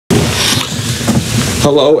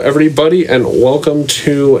Hello, everybody, and welcome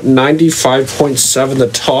to 95.7 The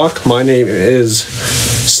Talk. My name is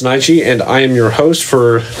SNIACHYDCCXI, and I am your host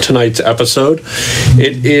for tonight's episode.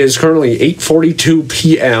 It is currently 8:42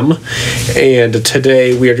 p.m., and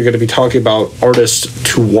today we are going to be talking about artists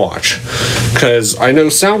to watch. Because I know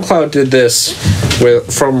SoundCloud did this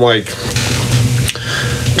from like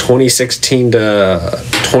 2016 to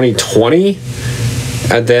 2020,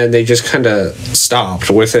 and then they just kind of stopped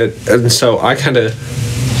with it. And so I kind of,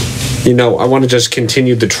 I want to just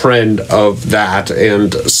continue the trend of that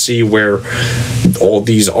and see where all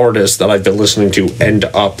these artists that I've been listening to end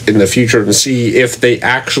up in the future and see if they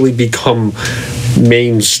actually become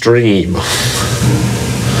mainstream.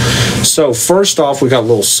 So first off, we got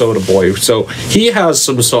Lil Soda Boy. So he has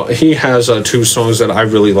two songs that I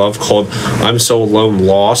really love called "I'm So Alone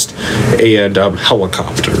Lost" and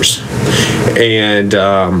 "Helicopters," and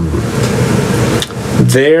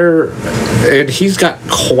he's got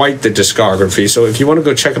quite the discography. So if you want to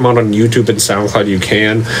go check him out on YouTube and SoundCloud, you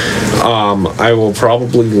can. I will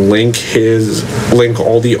probably link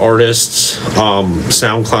all the artists'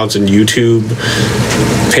 SoundClouds and YouTube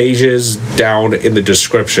pages down in the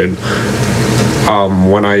description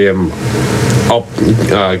when I am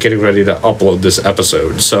getting ready to upload this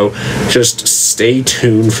episode. So just stay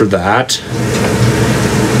tuned for that.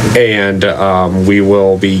 And we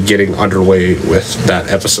will be getting underway with that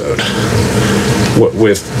episode,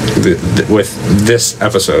 with this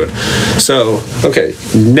episode. So, okay,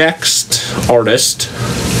 next artist.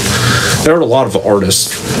 There are a lot of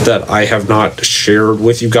artists that I have not shared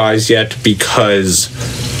with you guys yet because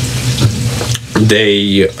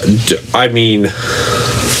they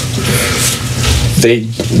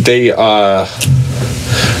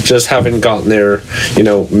just haven't gotten their,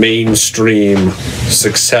 mainstream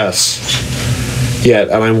success yet,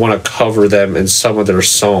 and I want to cover them in some of their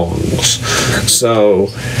songs. So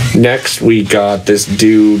next we got this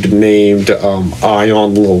dude named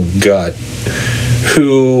Ion Lil Gut,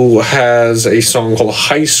 who has a song called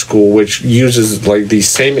High School, which uses like the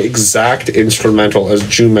same exact instrumental as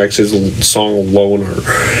Jumex's song Loner,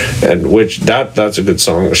 and which that's a good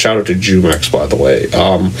song. Shout out to Jumex, by the way.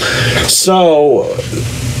 So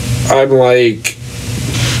I'm like,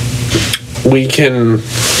 we can.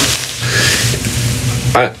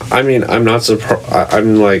 I'm not surprised.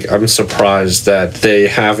 I'm surprised that they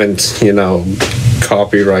haven't,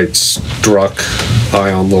 copyright struck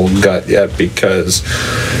Ion Lil Gut yet, because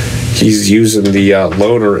he's using the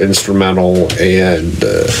Loner instrumental, and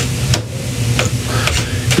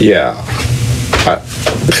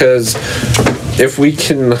because if we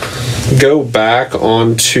can go back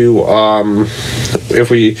onto if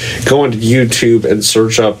we go into YouTube and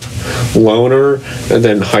search up Loner and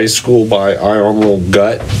then High School by Ion Lil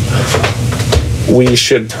Gut, we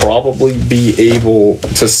should probably be able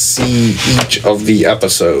to see each of the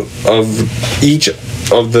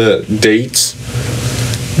dates,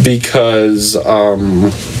 because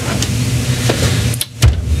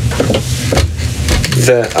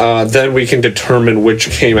then we can determine which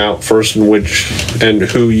came out first and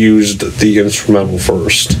who used the instrumental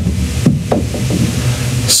first.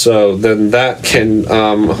 So then that can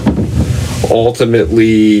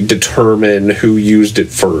ultimately determine who used it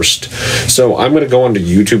first. So I'm going to go onto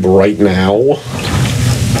YouTube right now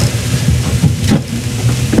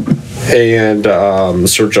and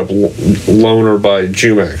search up Loner by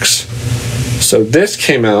Jumex. So this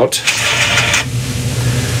came out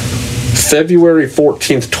February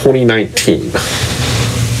 14th, 2019.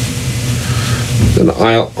 Then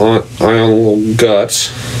Ion Lil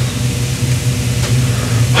Gut,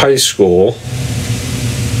 High School,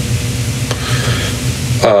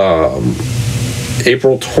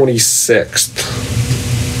 April 26th.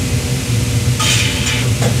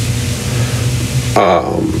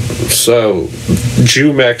 So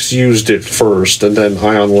Jumex used it first, and then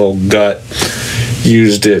Ion Lil Gut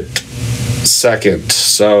used it second.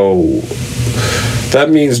 So that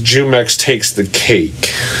means Jumex takes the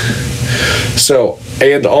cake. So,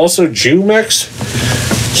 and also Jumex,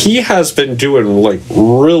 he has been doing like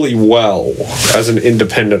really well as an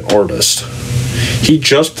independent artist. He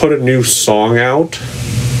just put a new song out,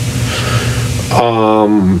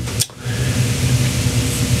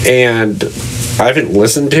 and I haven't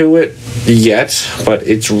listened to it yet, but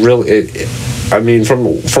it's really,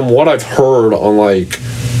 from what I've heard on like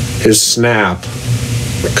his Snap,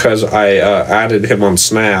 because I added him on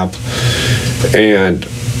Snap, and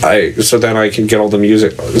so that I can get all the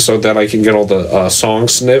music, so that I can get all the song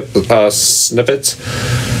snippets.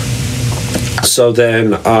 So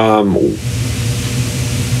then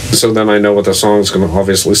so then I know what the song's going to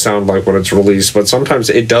obviously sound like when it's released. But sometimes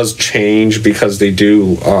it does change because they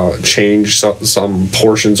do change some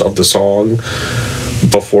portions of the song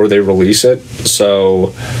before they release it.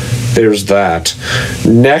 So there's that.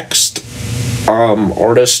 Next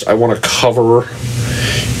artist I want to cover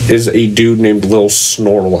is a dude named Lil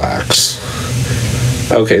Snorlax.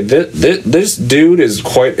 Okay, this dude is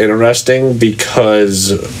quite interesting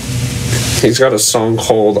because he's got a song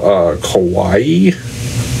called Kawaii.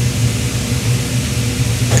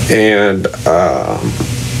 And,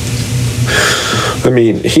 I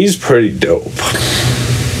mean, he's pretty dope.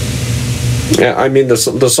 Yeah, I mean, the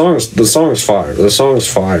song's fire. The song's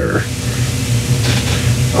fire.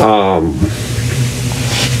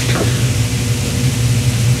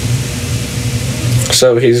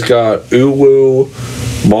 So he's got Uwu,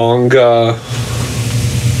 Manga,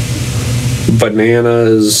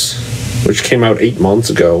 Bananas, which came out 8 months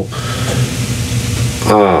ago.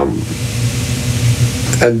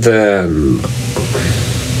 And then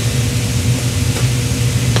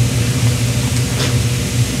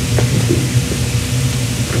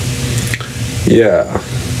yeah,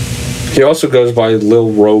 he also goes by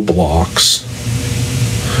Lil Roblox.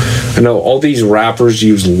 I know all these rappers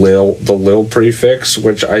use the Lil prefix,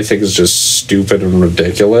 which I think is just stupid and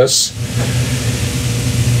ridiculous.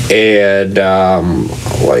 And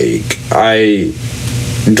like, I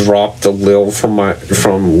dropped the Lil from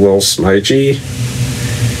Lil SNIACHYDCCXI.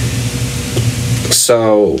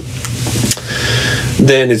 So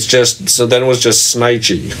then it was just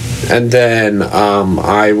SNIACHYDCCXI. And then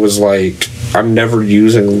I was like, I'm never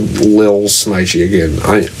using Lil SNIACHYDCCXI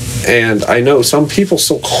again. I know some people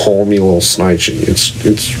still call me Lil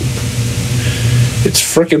SNIACHYDCCXI. It's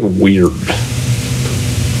freaking weird.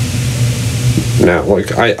 Now,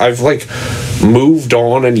 like, I've like moved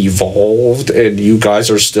on and evolved, and you guys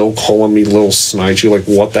are still calling me Lil SNIACHYDCCXI. Like,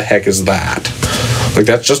 what the heck is that? Like,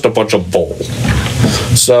 that's just a bunch of bull.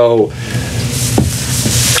 So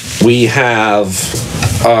we have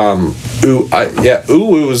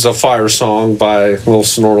Uwu is a fire song by Lil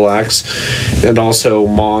Snorlax, and also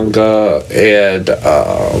Manga, and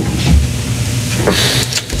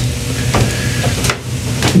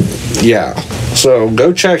yeah. So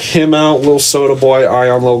go check him out. Lil Soda Boy,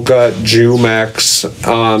 Ion Lil Gut, Jumex,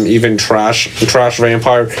 even Traash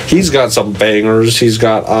Vampire. He's got some bangers. He's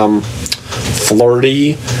got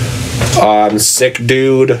Flirty, Sick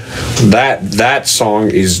Dude. That song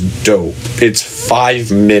is dope. It's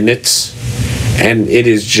 5 minutes, and it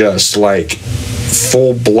is just like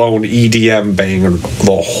full-blown EDM banger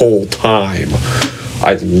the whole time.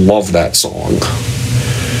 I love that song.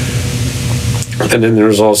 And then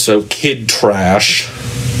there's also Kid Traash.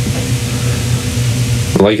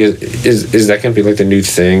 Like, is that gonna be like the new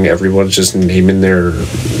thing? Everyone's just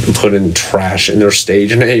putting trash in their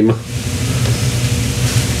stage name.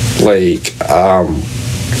 Like,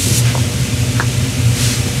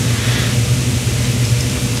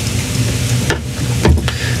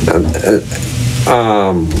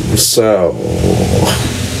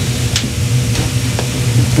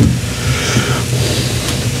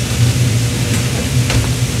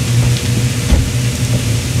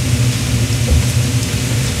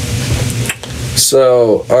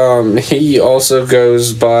 so he also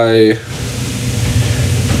goes by,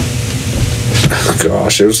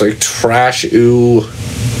 gosh, it was like Trash Ooh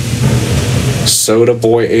Soda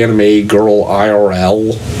Boy Anime Girl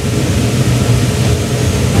IRL.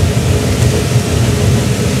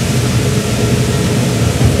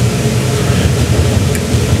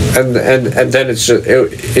 And then it's just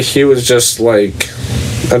he was just like,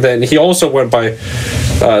 and then he also went by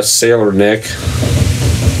Sailor Nick.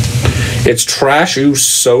 It's Trash Ooh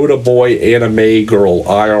Soda Boy Anime Girl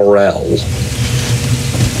IRL.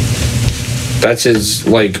 That's his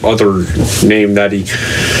like other name that he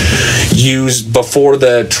used before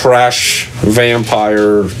the Trash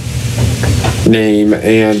Vampire name,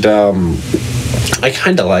 and I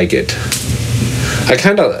kind of like it. I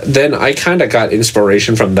kind of got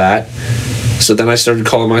inspiration from that. So then I started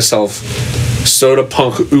calling myself Soda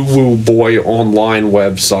Punk Uwu Boy Online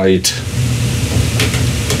Website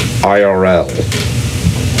IRL.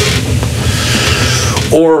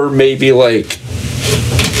 Or maybe like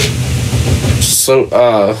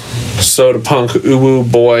Soda Punk Uwu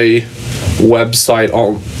Boy Website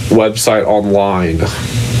Online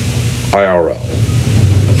IRL.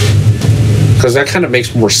 Because that kind of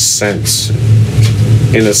makes more sense.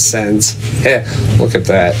 In a sense. Look at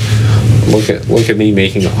that. Look at me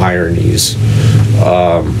making ironies.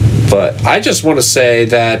 But I just want to say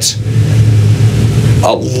that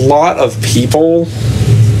a lot of people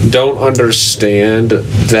don't understand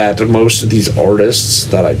that most of these artists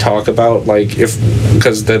that I talk about, like,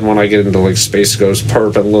 because then when I get into like Space Ghost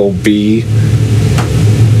Perp and Lil B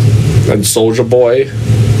and Soulja Boy,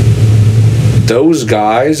 those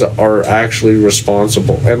guys are actually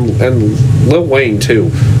responsible, and Lil Wayne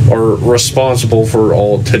too, are responsible for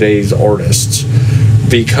all today's artists.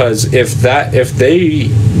 Because if they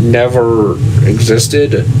never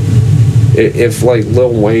existed, if like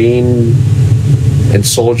Lil Wayne and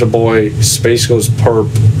Soulja Boy, Space Ghost Perp,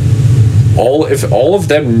 if all of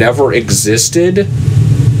them never existed,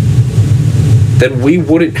 then we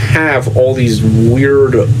wouldn't have all these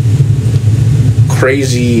weird,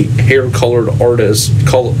 crazy hair-colored artists,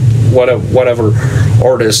 whatever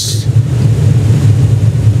artists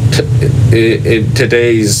in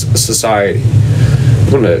today's society.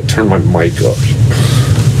 I'm gonna turn my mic up.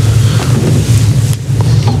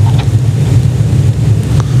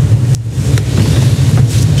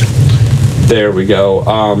 There we go.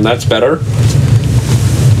 That's better.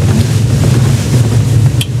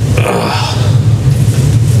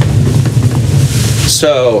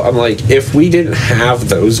 So I'm like, if we didn't have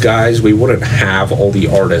those guys, we wouldn't have all the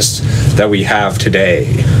artists that we have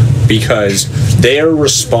today, because they're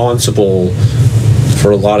responsible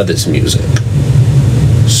for a lot of this music.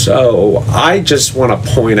 So I just want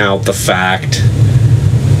to point out the fact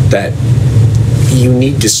that you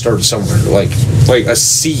need to start somewhere, like a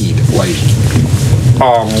seed,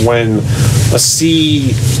 when a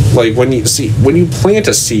seed, like when you plant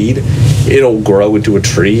a seed, it'll grow into a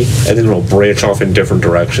tree and then it'll branch off in different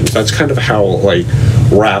directions. That's kind of how like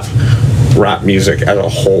rap music as a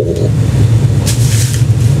whole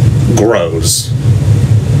grows.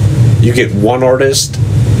 You get one artist,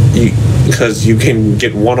 because you can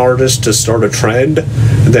get one artist to start a trend,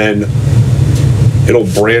 then it'll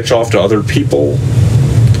branch off to other people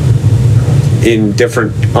in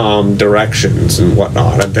different directions and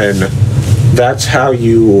whatnot, and then that's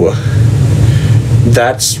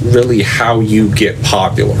really how you get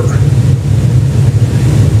popular.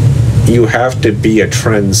 You have to be a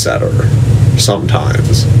trendsetter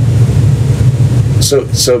sometimes.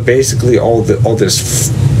 So basically all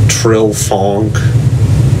this trill funk,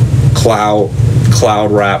 cloud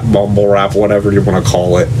rap, mumble rap, whatever you want to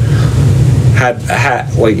call it,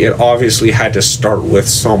 had like, it obviously had to start with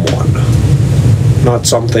someone, not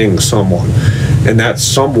something, someone, and that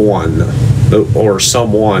someone or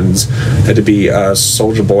someone's had to be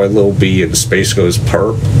Soulja Boy, Lil B, and Space Ghost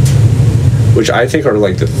Perp, which I think are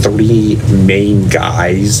like the three main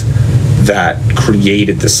guys that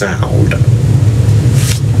created the sound.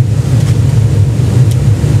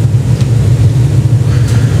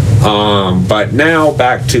 But now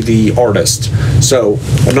back to the artist. So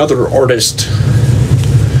another artist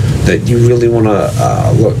that you really want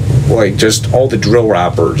to look, like, just all the drill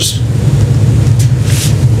rappers,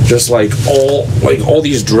 just like all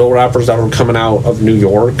these drill rappers that are coming out of New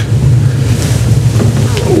York,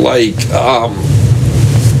 like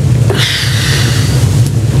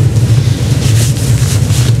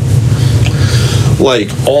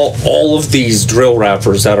all of these drill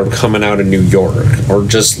rappers that are coming out of New York are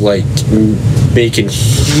just like making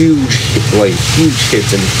huge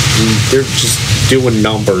hits, and they're just doing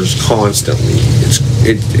numbers constantly.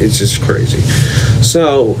 It's just crazy.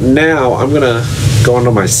 So now I'm gonna go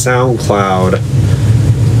onto my SoundCloud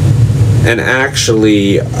and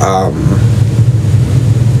actually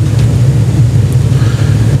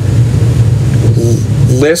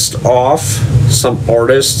list off some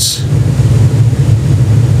artists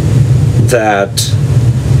that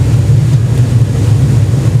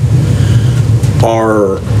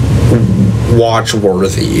are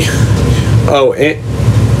watch-worthy. Oh,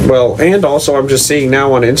 and also I'm just seeing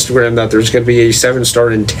now on Instagram that there's going to be a 7-star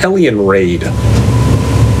Intellian raid,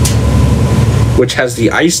 which has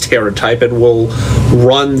the Ice Terror type and will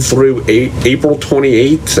run through April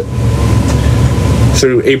 28th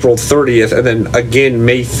through April 30th, and then again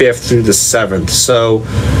May 5th through the 7th. So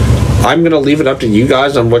I'm going to leave it up to you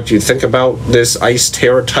guys on what you think about this Ice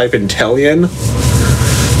Terror type Intellian,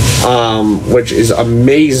 which is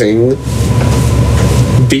amazing,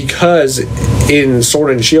 because in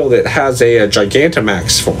Sword and Shield it has a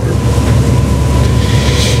Gigantamax form,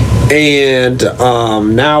 and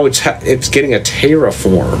now it's getting a Terra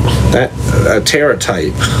form, a Terra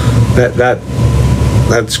type.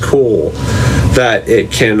 That's cool that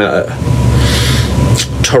it can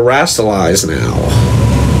terrestrialize now.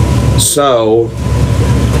 So,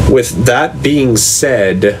 with that being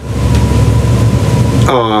said,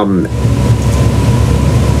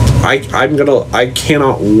 I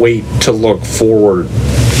cannot wait to look forward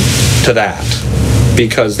to that.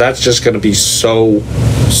 because that's just going to be so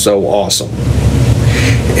awesome.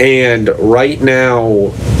 And right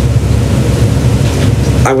now,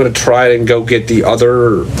 I'm going to try and go get the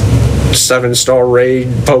other 7-star raid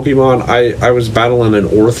Pokemon. I was battling an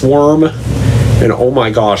Earthworm, and oh my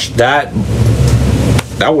gosh, that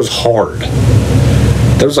was hard.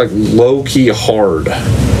 That was like low-key hard.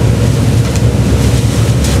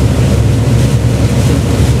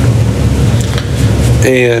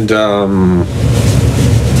 And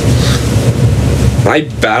I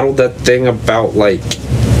battled that thing about like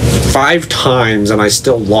 5 times, and I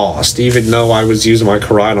still lost, even though I was using my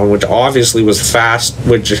Koraidon, which obviously was fast,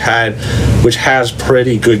 which has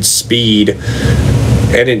pretty good speed,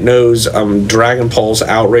 and it knows Dragon Pulse,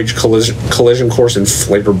 Outrage, Collision Course, and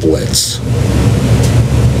Flare Blitz.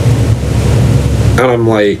 And I'm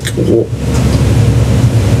like, well,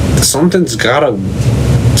 something's gotta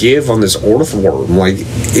give on this Earthworm. Like,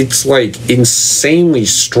 it's like insanely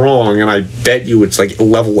strong, and I bet you it's like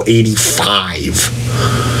level 85.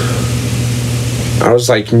 I was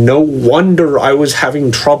like, no wonder I was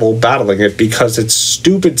having trouble battling it, because it's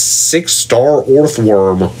stupid 6-star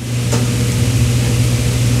Earthworm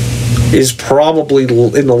is probably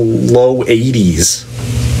in the low 80s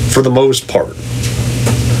for the most part.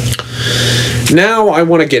 Now I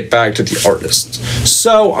want to get back to the artists.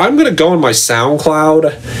 So I'm going to go on my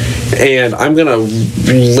SoundCloud, and I'm going to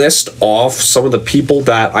list off some of the people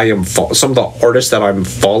that I am, some of the artists that I'm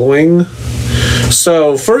following.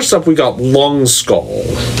 So first up, we got Nosgov.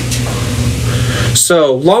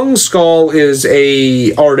 So Nosgov is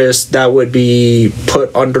a artist that would be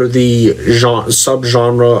put under the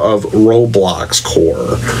subgenre of Roblox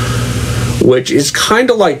core, which is kind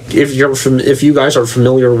of like, if you guys are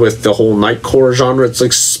familiar with the whole Nightcore genre, it's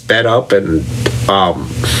like sped up and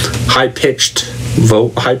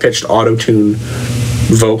high-pitched auto-tune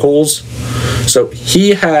vocals. So he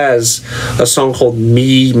has a song called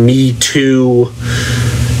Me Too,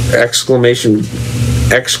 exclamation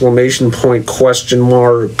point, question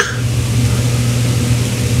mark.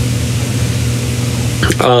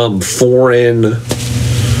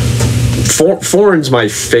 Foreign's my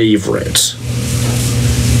favorite.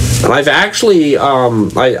 And I've actually,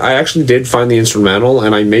 I actually did find the instrumental,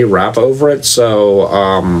 and I may rap over it, so,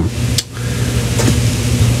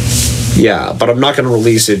 yeah, but I'm not going to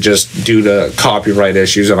release it just due to copyright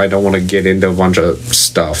issues, and I don't want to get into a bunch of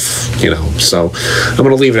stuff, you know, so I'm going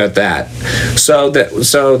to leave it at that. So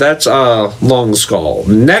that's Nosgov.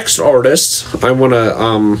 Next artist I want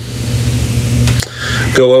to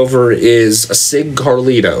go over is Sig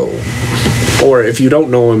Carlito, or if you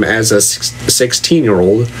don't know him as a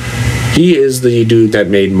 16-year-old, he is the dude that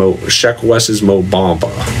made Sheck West's Mo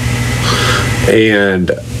Bamba.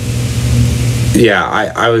 And yeah,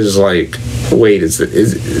 I was like, wait, is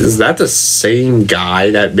that the same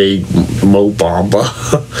guy that made Mo Bamba?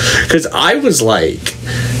 Because I was like,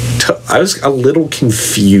 I was a little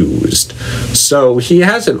confused. So he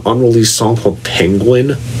has an unreleased song called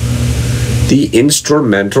Penguin. The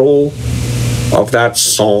instrumental of that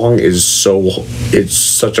song is it's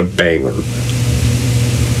such a banger.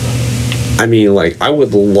 I mean, like, I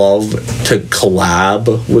would love to collab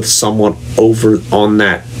with someone over on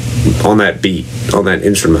that beat, on that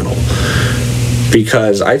instrumental,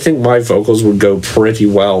 because I think my vocals would go pretty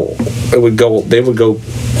well. They would go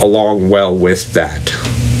along well with that.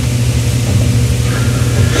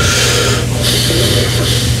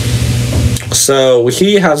 So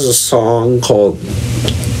he has a song called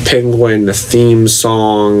Penguin, the theme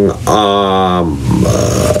song. I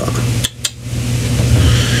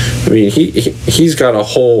mean, he's got a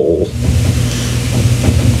whole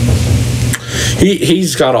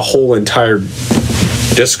he's got a whole entire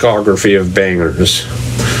discography of bangers.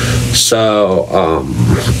 So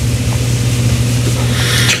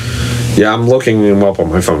yeah, I'm looking him up on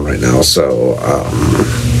my phone right now, so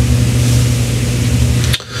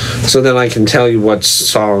then I can tell you what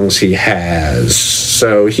songs he has.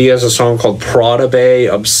 So he has a song called Prada Bay,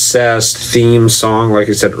 Obsessed, theme song, like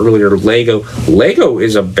I said earlier, Lego. Lego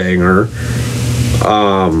is a banger.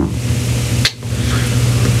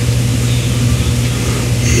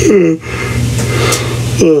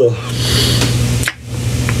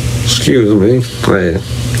 Excuse me, I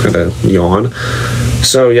had a yawn.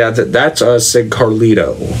 So yeah, that's Sig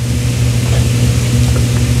Carlito.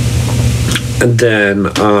 And then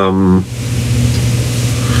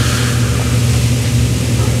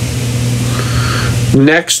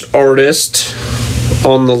next artist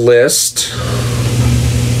on the list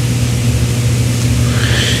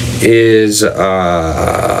is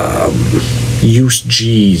Yus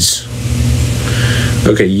Gz.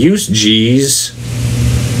 Okay, Yus Gz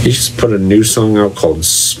He just put a new song out called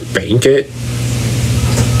Spank It.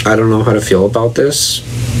 I don't know how to feel about this,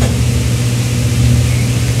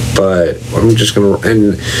 but I'm just gonna,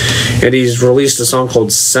 and he's released a song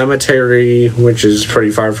called Cemetery, which is pretty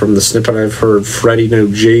far from the snippet I've heard. Freddie No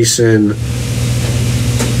Jason,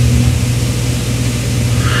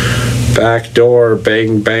 Backdoor,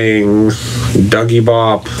 Bang Bang, Dougie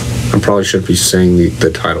Bop. I probably should be saying the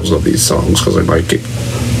titles of these songs because I might get,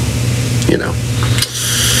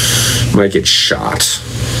 might get shot.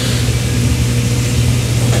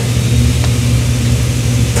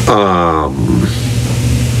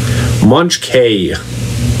 Munch K.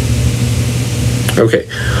 Okay,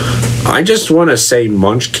 I just want to say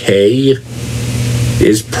Munch K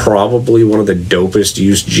is probably one of the dopest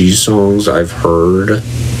Yus Gz songs I've heard.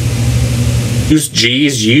 Yus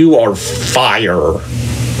Gz, you are fire.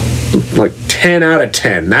 Like 10 out of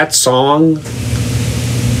 10. That song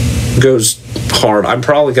goes hard. I'm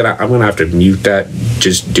gonna have to mute that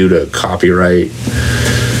just due to copyright,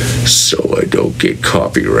 so I don't get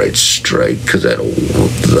copyright strike, because I don't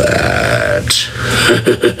want that.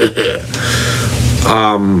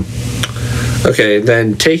 Okay,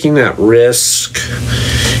 then Taking That Risk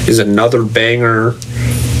is another banger.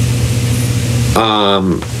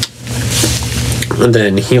 And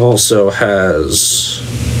then he also has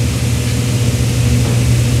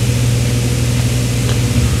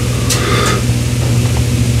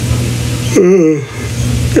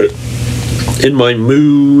In My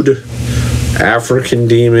Mood, African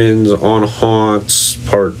Demons, On Haunts,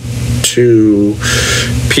 Part 2.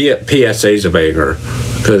 PSA's a banger,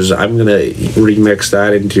 because I'm going to remix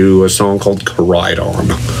that into a song called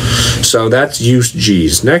Koridon. So that's Yus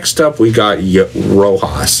Gz. Next up, we got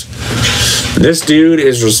Rojas. This dude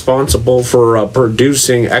is responsible for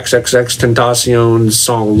producing XXXTentacion's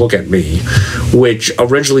song Look at Me, which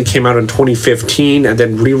originally came out in 2015 and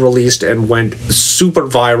then re-released and went super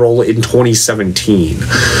viral in 2017.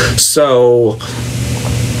 So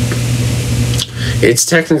it's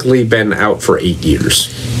technically been out for 8 years.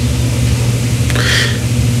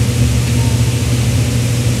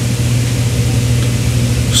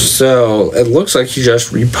 So it looks like he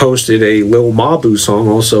just reposted a Lil Mabu song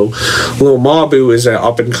also. Lil Mabu is an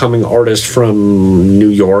up-and-coming artist from New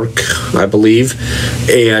York, I believe.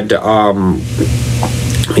 And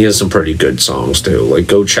he has some pretty good songs too. Like,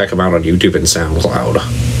 go check him out on YouTube and SoundCloud.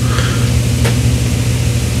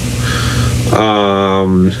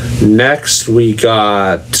 Next we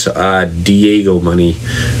got Diego Money,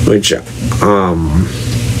 which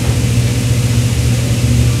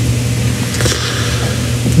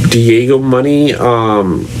Diego Money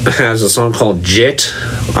has a song called Jit.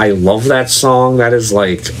 I love that song. That is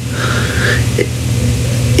like,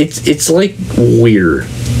 it's like weird.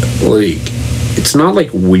 Like, it's not like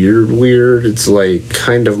weird. It's like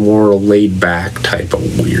kind of more laid back type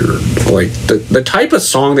of weird. Like the type of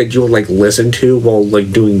song that you would like listen to while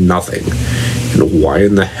like doing nothing. And why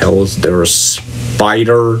in the hell is there a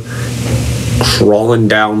spider crawling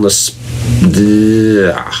down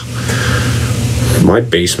my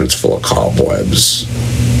basement's full of cobwebs.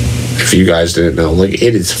 If you guys didn't know, like,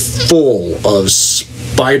 it is full of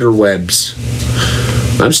spider webs.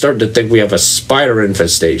 I'm starting to think we have a spider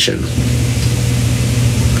infestation.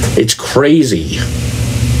 It's crazy.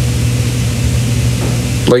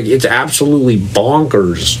 Like, it's absolutely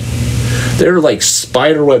bonkers. There are like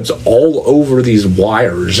spider webs all over these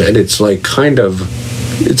wires, and it's like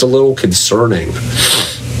it's a little concerning,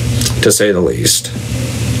 to say the least.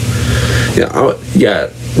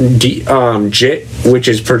 Jit, which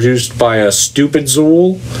is produced by a Stupid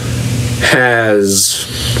Zool, has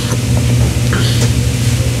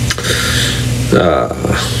a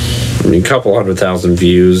couple 100,000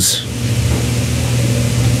 views.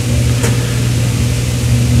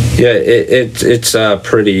 Yeah, it's a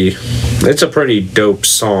pretty dope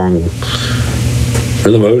song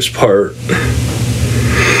for the most part.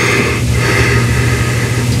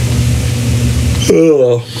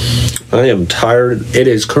 Ugh. I am tired. It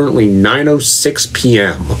is currently 9:06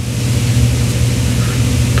 p.m.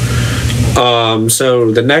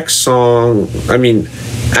 So the next song,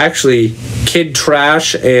 actually, Kid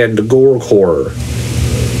Traash and Gorecore.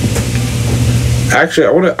 Actually,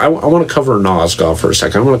 I want to cover Nosgov for a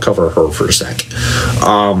second. I want to cover her for a sec.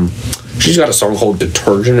 She's got a song called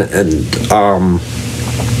Detergent, and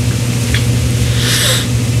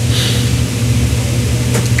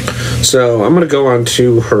so I'm going to go on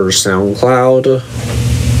to her SoundCloud.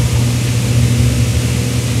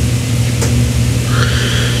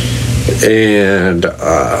 And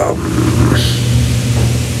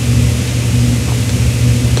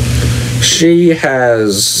she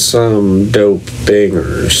has some dope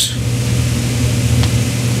bangers.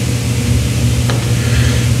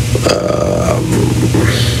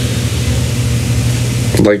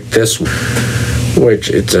 Like this, which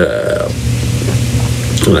it's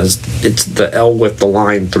the L with the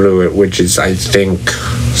line through it, which is, I think,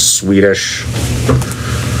 Swedish,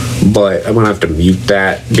 but I'm gonna have to mute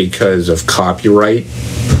that because of copyright,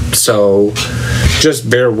 so just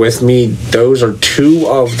bear with me. Those are two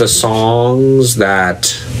of the songs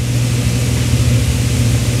that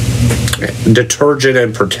Detergent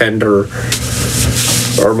and Pretender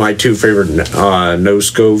are my two favorite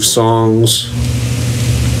Nosgov songs.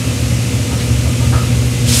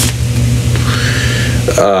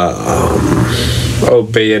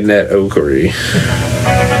 Bayonet Okery.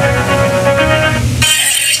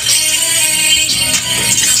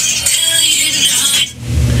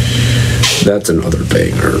 That's another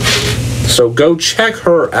banger. So go check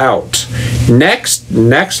her out.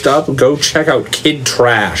 Next up, go check out Kid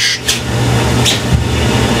Traash.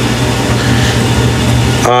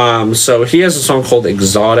 So he has a song called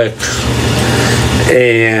Exotic,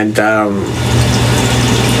 and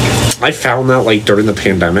I found that like during the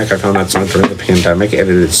pandemic. I found that song during the pandemic, and it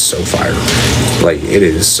is so fire. Like, it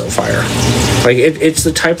is so fire. Like, it's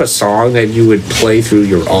the type of song that you would play through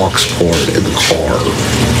your aux cord in the car,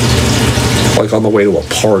 like on the way to a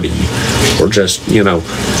party, or just, you know,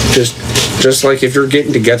 just like if you're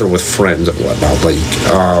getting together with friends and whatnot. Like,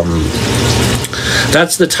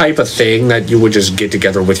 that's the type of thing that you would just get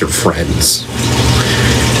together with your friends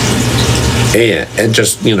and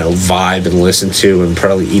just, you know, vibe and listen to, and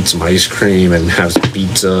probably eat some ice cream and have some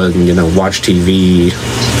pizza and, you know, watch TV,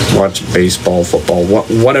 watch baseball, football,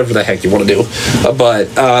 whatever the heck you want to do.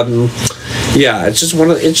 Yeah, it's just one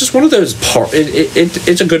of those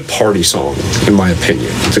it's a good party song, in my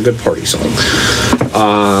opinion. It's a good party song.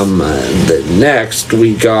 Next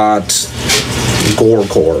we got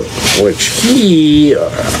Gorecore, which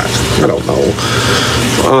I don't know.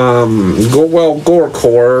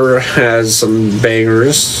 Gorecore has some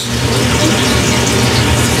bangers.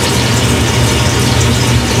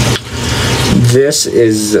 This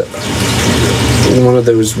is one of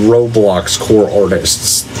those Roblox core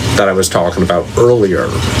artists that I was talking about earlier.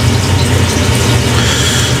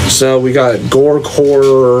 So we got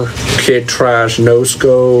Gorecore, Kid Traash,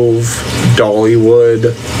 Nosgov,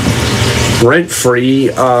 Dollywood, Rent Free.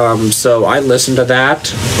 So I listened to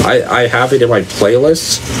that. I have it in my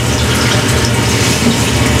playlist.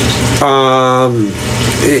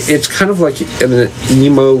 It's kind of like an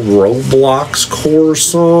emo Roblox core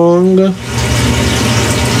song.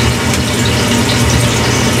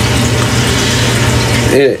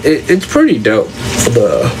 It's pretty dope for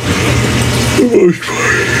the most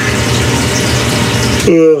part.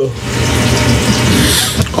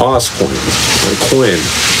 Quinn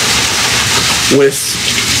with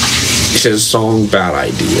his song Bad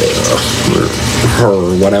Idea,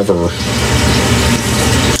 or whatever.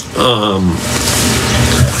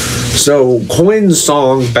 So Quinn's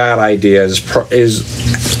song Bad Idea is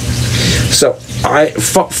so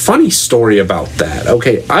funny story about that.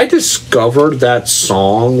 Okay, I discovered that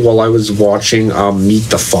song while I was watching Meet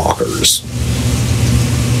the Fockers.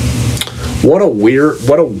 What a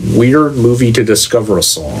weird movie to discover a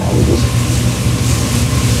song.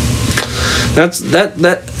 That's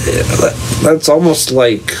almost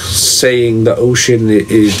like saying the ocean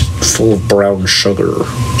is full of brown sugar.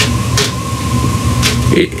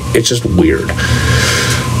 It's just weird.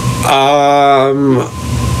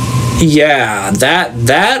 Yeah,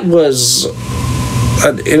 that was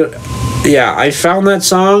yeah, I found that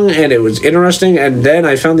song and it was interesting, and then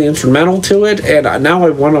I found the instrumental to it, and now I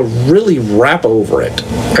want to really rap over it.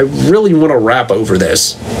 I really want to rap over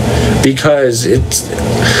this because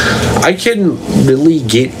I can really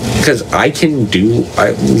get, because I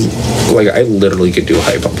literally can do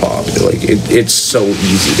hyperpop. Like it's so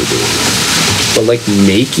easy to do. But like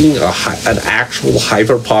making an actual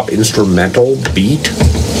hyperpop instrumental beat,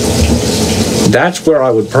 that's where I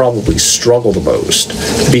would probably struggle the most,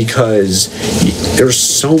 because there's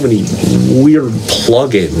so many weird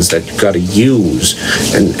plugins that you got to use,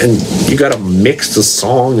 and you got to mix the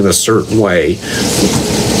song in a certain way.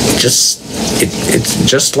 It's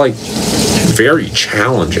just like very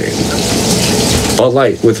challenging. But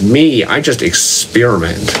like with me, I just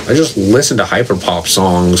experiment. I just listen to hyperpop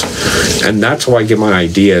songs, and that's how I get my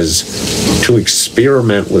ideas, to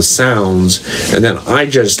experiment with sounds, and then I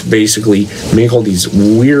just basically make all these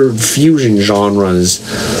weird fusion genres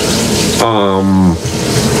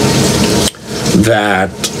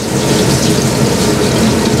that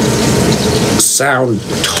sound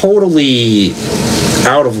totally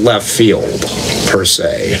out of left field, per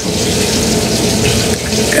se.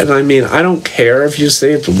 And I mean, I don't care if you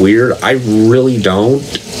say it's weird. I really don't.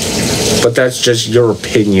 But that's just your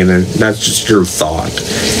opinion, and that's just your thought.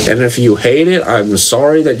 And if you hate it, I'm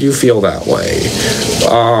sorry that you feel that way.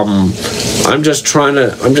 I'm just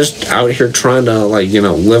out here trying to, like, you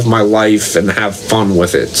know, live my life and have fun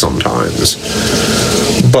with it sometimes.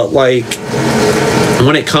 But, like,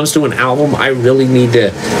 when it comes to an album, I really need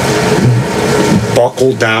to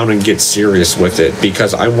buckle down and get serious with it,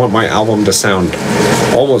 because I want my album to sound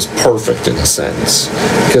almost perfect in a sense.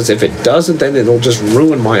 Because if it doesn't, then it'll just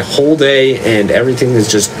ruin my whole day and everything is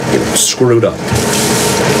just, you know, screwed up.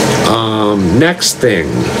 Next thing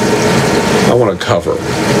I want to cover.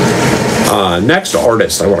 Next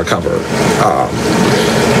artist I want to cover.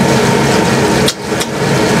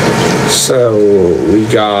 So we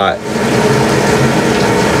got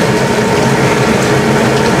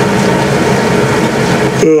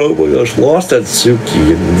oh my gosh, Lost at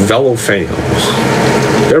Suki and Velo Fam.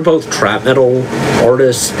 They're both trap metal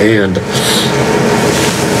artists, and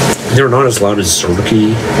they're not as loud as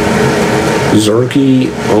Zerky.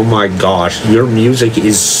 Zerky, oh my gosh, your music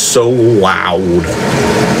is so loud,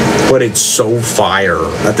 but it's so fire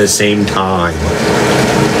at the same time.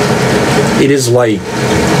 It is like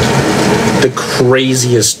the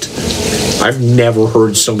craziest. I've never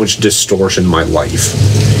heard so much distortion in my life.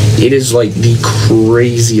 It is like the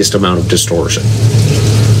craziest amount of distortion.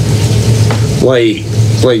 Like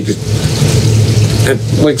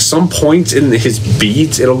some points in his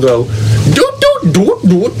beats, it'll go doot doot doot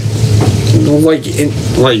doot. I'm like,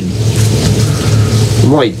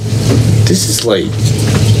 this is like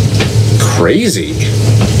crazy.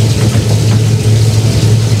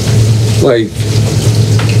 Like,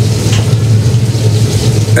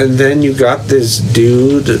 and then you got this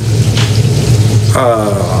dude.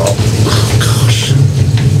 Gosh,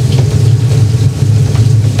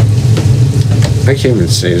 I can't even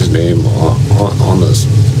say his name on this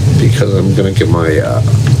because I'm gonna get my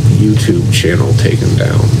YouTube channel taken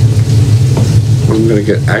down. I'm gonna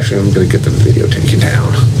get the video taken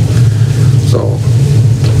down. So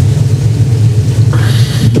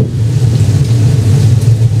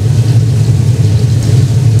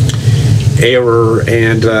Error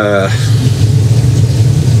and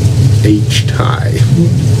H-Tie.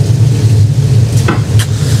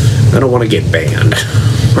 I don't want to get banned.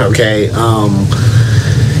 Okay.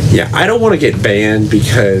 Yeah, I don't want to get banned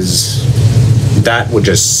because that would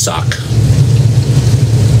just suck.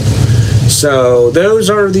 So those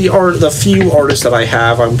are the few artists that I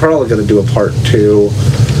have. I'm probably going to do a part 2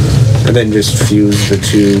 and then just fuse the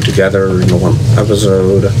two together in one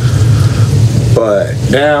episode. But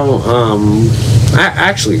now,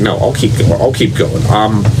 actually, no, I'll keep going.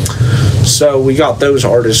 So we got those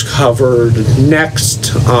artists covered.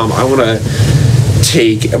 Next, I want to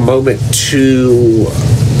take a moment to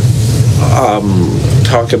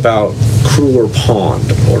talk about Crueler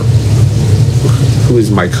Pond, or who is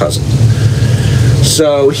my cousin.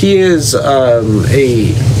 So he is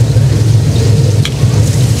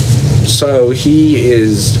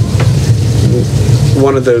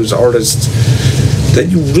one of those artists that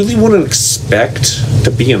you really wouldn't expect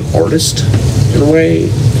to be an artist in a way.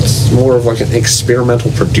 It's more of like an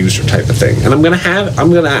experimental producer type of thing. And I'm gonna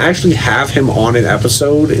actually have him on an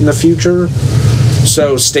episode in the future.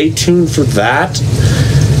 So stay tuned for that.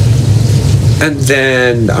 And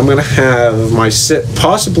then I'm gonna have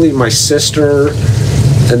possibly my sister,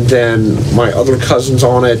 and then my other cousins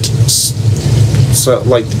on it. So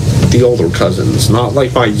like the older cousins, not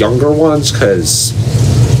like my younger ones, because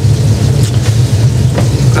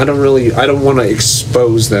I don't want to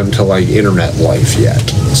expose them to like internet life yet.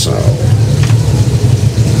 So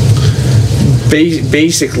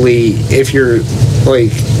basically, if you're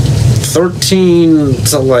like 13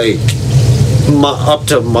 to like up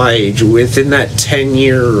to my age, within that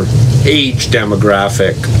 10-year age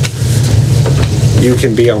demographic, you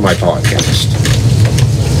can be on my podcast.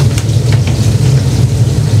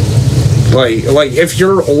 Like if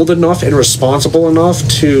you're old enough and responsible enough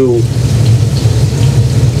to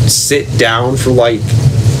sit down for like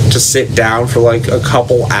a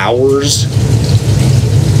couple hours,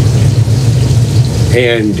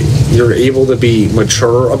 and you're able to be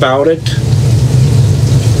mature about it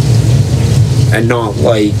and not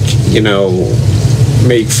like, you know,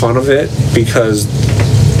 make fun of it, because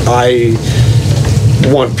I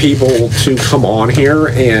want people to come on here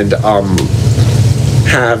and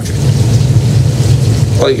have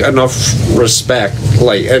like enough respect,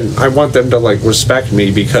 like, and I want them to like respect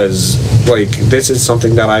me, because like this is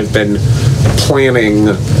something that I've been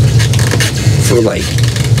planning for like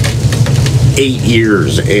 8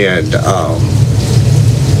 years, and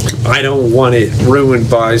I don't want it ruined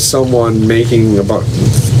by someone thinking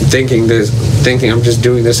I'm just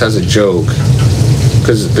doing this as a joke,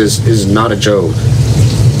 because this is not a joke.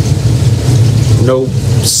 No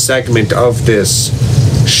segment of this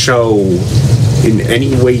show in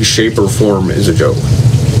any way, shape, or form is a joke.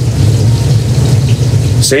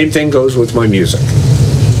 Same thing goes with my music.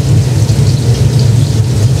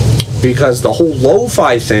 Because the whole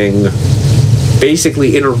lo-fi thing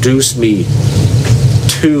basically introduced me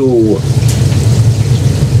to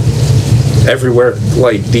everywhere,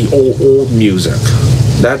 like the old music.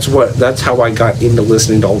 That's how I got into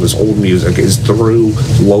listening to all this old music, is through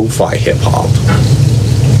lo-fi hip-hop.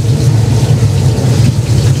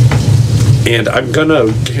 And I'm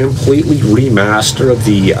gonna completely remaster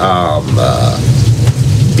the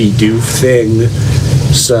Be-Doof thing,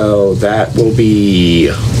 so that will be,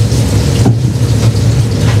 I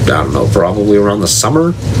don't know, probably around the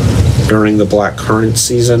summer, during the Black Currant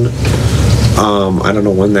season. I don't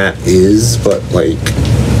know when that is, but like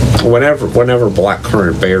whenever black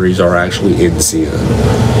currant berries are actually in season.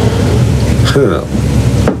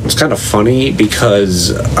 It's kind of funny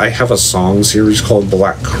because I have a song series called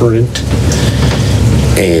Black Currant,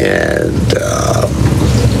 and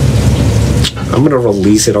I'm gonna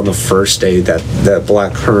release it on the first day that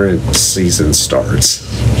Black Currant season starts.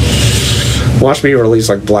 Watch me release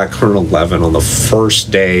like Black Currant 11 on the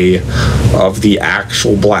first day of the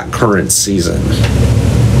actual Black Currant season.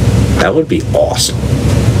 That would be awesome.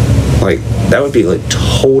 Like, that would be like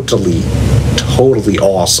totally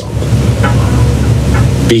awesome.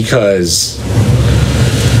 Because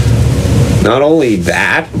not only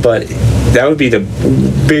that, but that would be the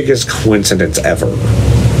biggest coincidence ever.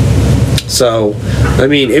 So, I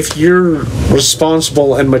mean, if you're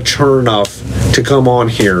responsible and mature enough to come on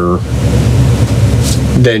here,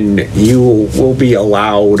 then you will be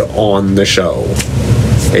allowed on the show.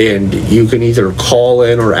 And you can either call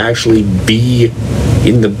in or actually be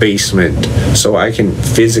in the basement so I can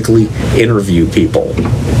physically interview people.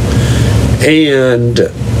 And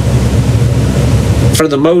for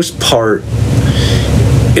the most part,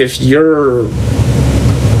 if you're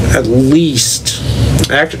at least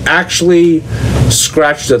actually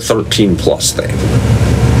scratch the 13 plus thing.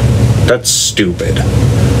 That's stupid.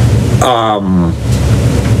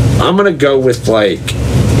 I'm gonna go with like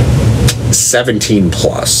 17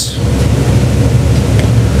 plus.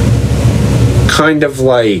 Kind of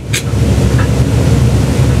like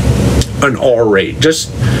an R-rate.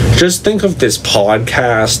 Just think of this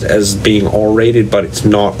podcast as being R-rated, but it's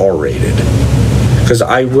not R-rated. Because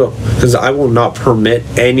I will not permit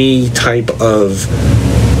any type of,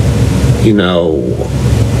 you know,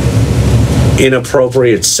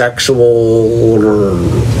 inappropriate sexual or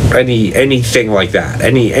anything like that.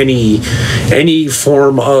 Any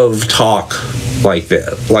form of talk like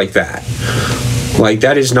that. Like,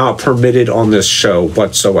 that is not permitted on this show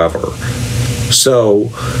whatsoever.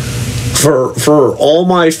 So for all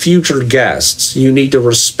my future guests, you need to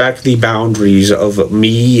respect the boundaries of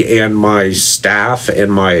me and my staff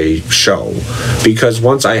and my show. Because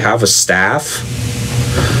once I have a staff,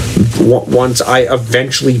 once I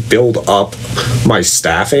eventually build up my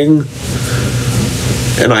staffing,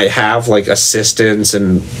 and I have like assistants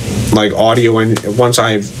and like audio, and once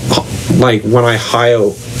I've like when I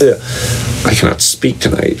hire, I cannot speak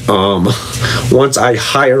tonight. Once I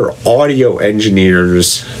hire audio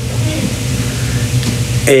engineers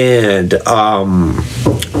and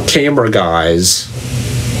camera guys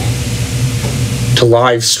to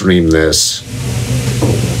live stream this,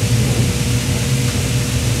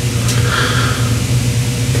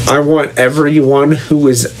 I want everyone who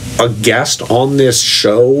is a guest on this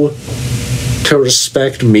show to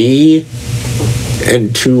respect me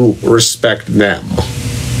and to respect them.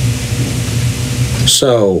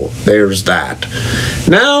 So there's that.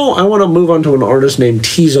 Now I want to move on to an artist named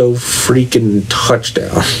Tizo freaking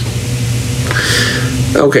Touchdown.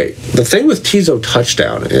 Okay, the thing with Tizo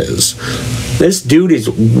Touchdown is this dude is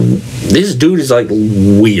like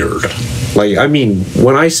weird. Like, I mean,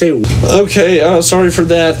 when I say, okay, sorry for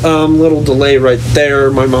that little delay right there.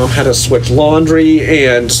 My mom had to switch laundry,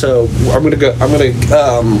 and so I'm gonna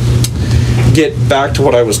get back to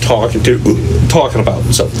what I was talking about.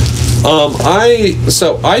 So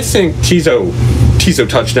I think Tizo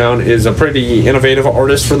Touchdown is a pretty innovative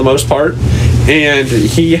artist for the most part, and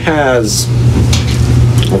he has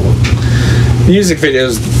music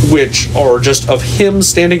videos which are just of him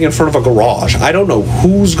standing in front of a garage. I don't know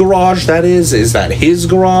whose garage that is. Is that his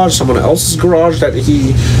garage, someone else's garage that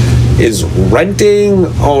he is renting,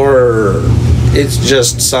 or it's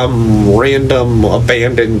just some random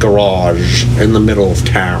abandoned garage in the middle of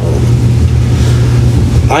town.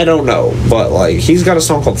 I don't know, but like he's got a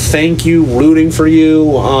song called Thank You, Rooting for You,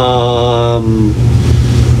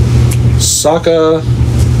 Sucka.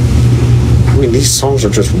 I mean, these songs are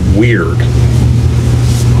just weird.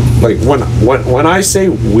 Like when I say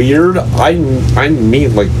weird, I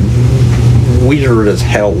mean like weird as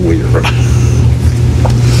hell weird.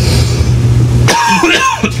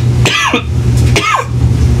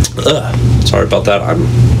 Sorry about that. I'm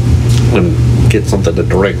gonna get something to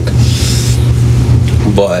drink.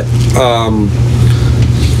 But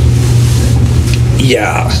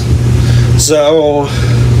yeah. So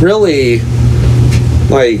really,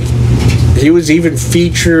 like, he was even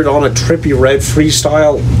featured on a Trippie Redd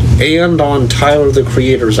freestyle and on Tyler the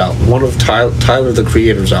Creator's album, one of Tyler the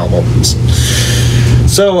Creator's albums.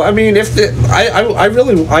 So I mean, if I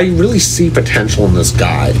really see potential in this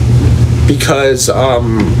guy, because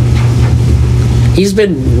he's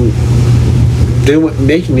been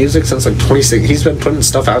making music since like 2016. He's been putting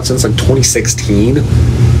stuff out since like 2016.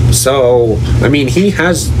 So I mean, he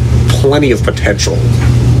has plenty of potential.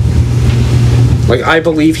 Like, I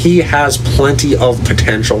believe he has plenty of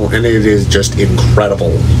potential, and it is just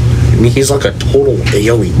incredible. I mean, he's like a total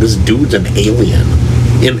alien. This dude's an alien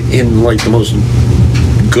in like the most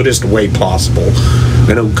goodest way possible.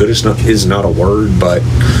 I know good is not a word, but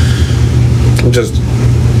just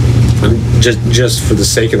for the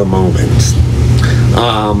sake of the moment.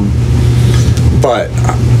 But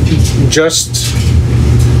just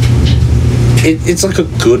it's like a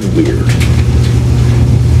good weird.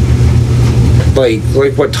 Like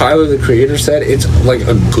what Tyler the Creator said, it's like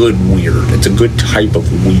a good weird. It's a good type of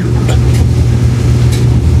weird.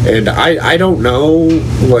 And I don't know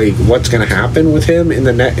like what's gonna happen with him in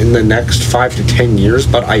the next 5 to 10 years,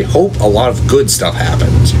 but I hope a lot of good stuff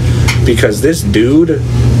happens, because this dude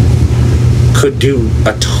could do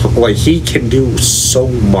a ton, like he can do so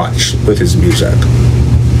much with his music.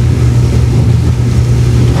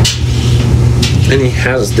 And he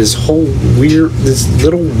has this whole this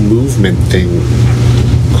little movement thing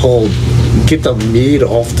called Get the Mid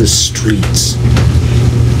Off the Streets.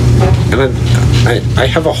 And I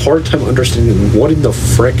have a hard time understanding what in the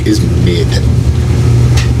frick is mid.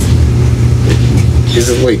 Is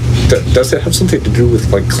it like, does it have something to do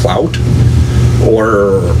with like clout?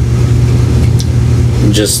 Or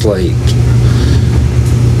just like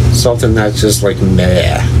something that's just like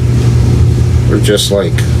meh? Or just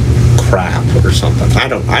like crap or something. I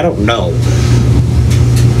don't know.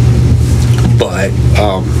 But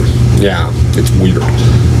yeah, it's weird.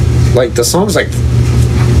 Like the song's like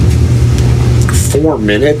 4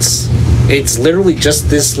 minutes. It's literally just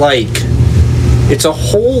this like, it's a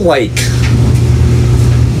whole like,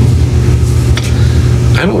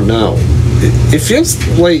 I don't know. It feels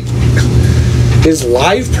like his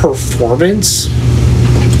live performance,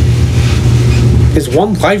 his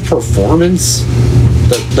one live performance,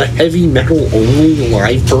 the heavy metal only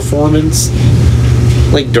live performance,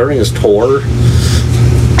 like during his tour.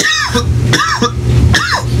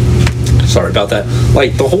 Sorry about that.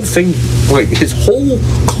 Like the whole thing, like his whole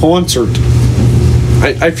concert,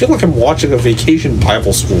 I feel like I'm watching a Vacation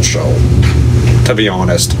Bible School show, to be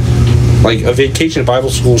honest. Like a Vacation Bible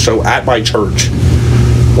School show at my church.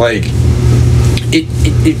 Like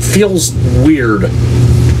it feels weird.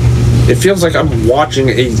 It feels like I'm watching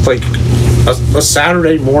a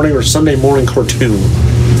Saturday morning or Sunday morning cartoon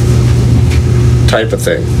type of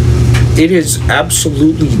thing. It is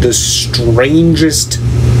absolutely the strangest,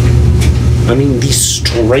 the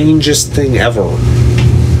strangest thing ever.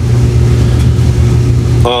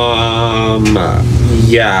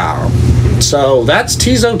 Yeah. So that's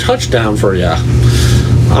Tizo Touchdown for ya.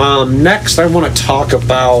 Next, I want to talk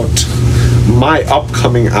about my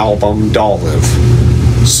upcoming album, Dolive.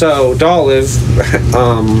 So, Dolive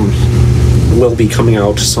will be coming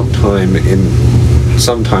out sometime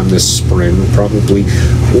this spring, probably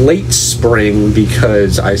late spring,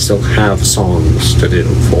 because I still have songs to do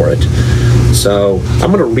for it. So,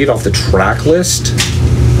 I'm going to read off the track list.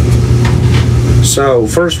 So,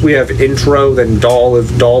 first we have Intro, then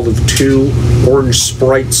Dolive, Dolive 2, Orange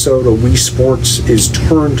Sprite Soda, Wii Sports is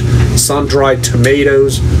Turned, Sun-Dried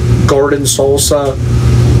Tomatoes, Garden Salsa,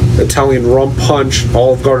 Italian Rum Punch,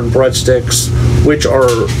 Olive Garden Breadsticks, which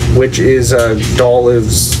is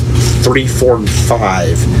Dolive's 3, 4, and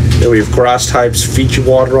 5. Then we have Grass Types, Fiji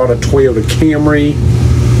Water on a Toyota Camry,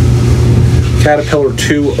 Caterpillar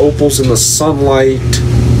 2, Opals in the Sunlight,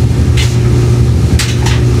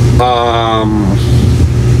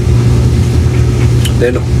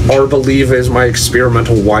 then Arboliva is my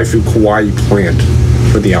experimental waifu kawaii plant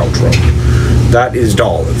for the outro. That is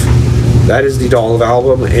D'Olive. That is the D'Olive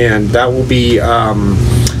album, and that will be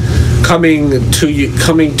coming to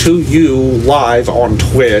you live on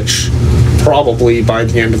Twitch, probably by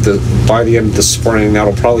the end of the spring.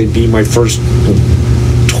 That'll probably be my first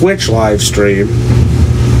Twitch live stream,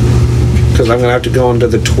 because I'm gonna have to go into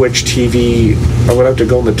the Twitch TV. I'm gonna have to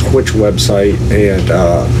go on the Twitch website and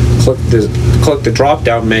click the drop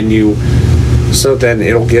down menu. So then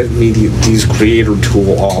it'll give me these creator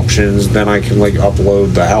tool options. Then I can like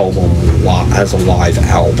upload the album as a live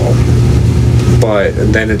album. But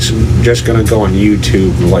then it's just gonna go on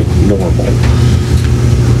YouTube like normal.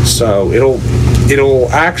 So it'll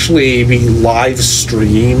actually be live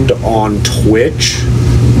streamed on Twitch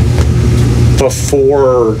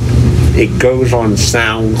before it goes on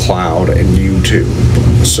SoundCloud and YouTube.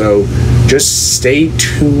 So just stay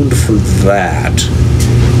tuned for that.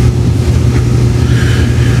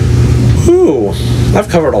 Whew, I've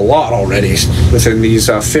covered a lot already within these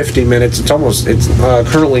 50 minutes. It's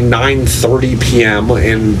currently 9:30 p.m.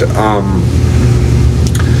 and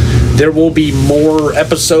there will be more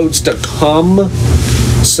episodes to come.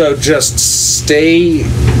 So just stay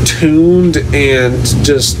tuned and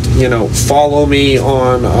just, follow me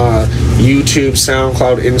on YouTube,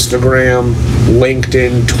 SoundCloud, Instagram,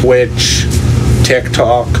 LinkedIn, Twitch,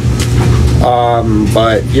 TikTok.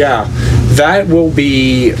 But yeah, that will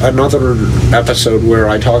be another episode where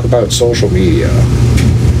I talk about social media.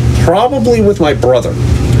 Probably with my brother.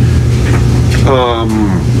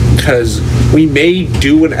 Because we may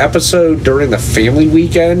do an episode during the family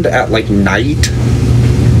weekend at like night.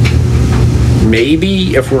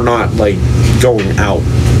 Maybe, if we're not like going out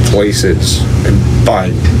places and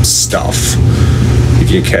buying stuff,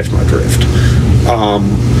 if you catch my drift.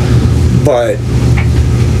 But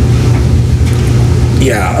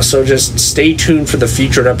yeah, so just stay tuned for the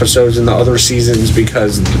featured episodes in the other seasons,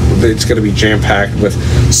 because it's going to be jam-packed with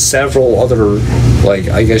several other,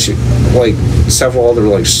 several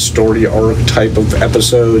other story arc type of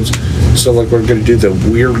episodes. So we're going to do the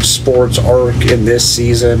weird sports arc in this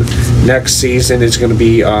season. Next season is going to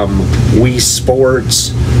be Wii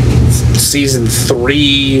Sports. Season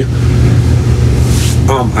 3.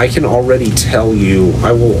 I will already tell you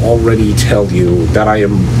that I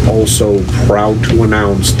am also proud to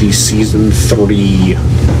announce the Season 3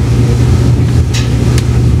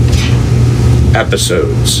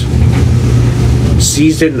 episodes.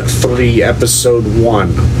 Season 3, Episode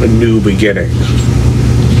 1, A New Beginning.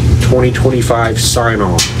 2025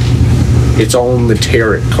 sign-off. It's all in the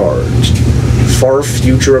tarot cards. Far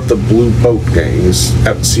Future of the Blue Boat Gang is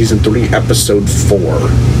Season 3, Episode 4.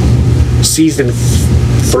 Season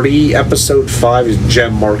 3, Episode 5 is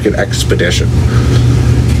Gem Market Expedition.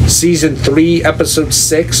 Season 3, Episode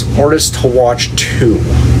 6, Artist to Watch 2.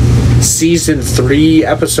 Season 3,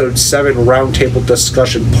 Episode 7, Roundtable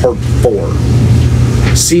Discussion Part 4.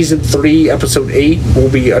 Season 3, Episode 8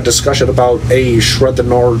 will be a discussion about a Shred the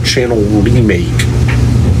Nard channel remake.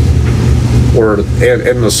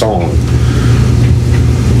 And the song.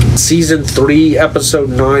 Season 3, Episode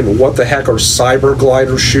 9, What the Heck Are Cyber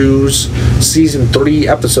Glider Shoes? Season 3,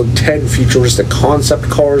 Episode 10, Futuristic Concept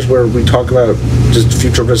Cars, where we talk about just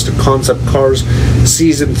futuristic concept cars.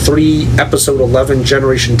 Season 3, Episode 11,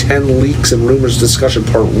 Generation 10, Leaks and Rumors Discussion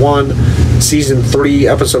Part 1. Season 3,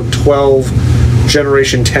 Episode 12,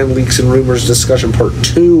 Generation 10, Leaks and Rumors Discussion Part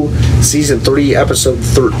 2. Season 3, Episode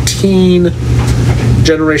 13,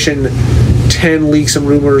 Generation 10 Leaks and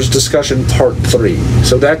Rumors Discussion Part 3.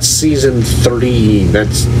 So that's Season 3.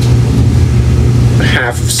 That's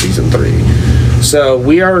half of Season 3. So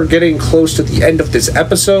we are getting close to the end of this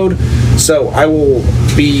episode. So I will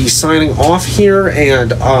be signing off here,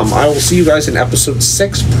 and I will see you guys in Episode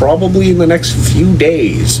 6 probably in the next few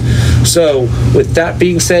days. So with that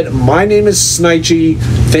being said, my name is SNIACHY.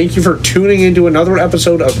 Thank you for tuning into another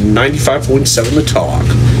episode of 95.7 The Talk.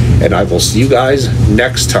 And I will see you guys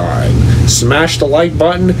next time. Smash the like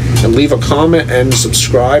button and leave a comment and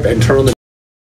subscribe and turn on the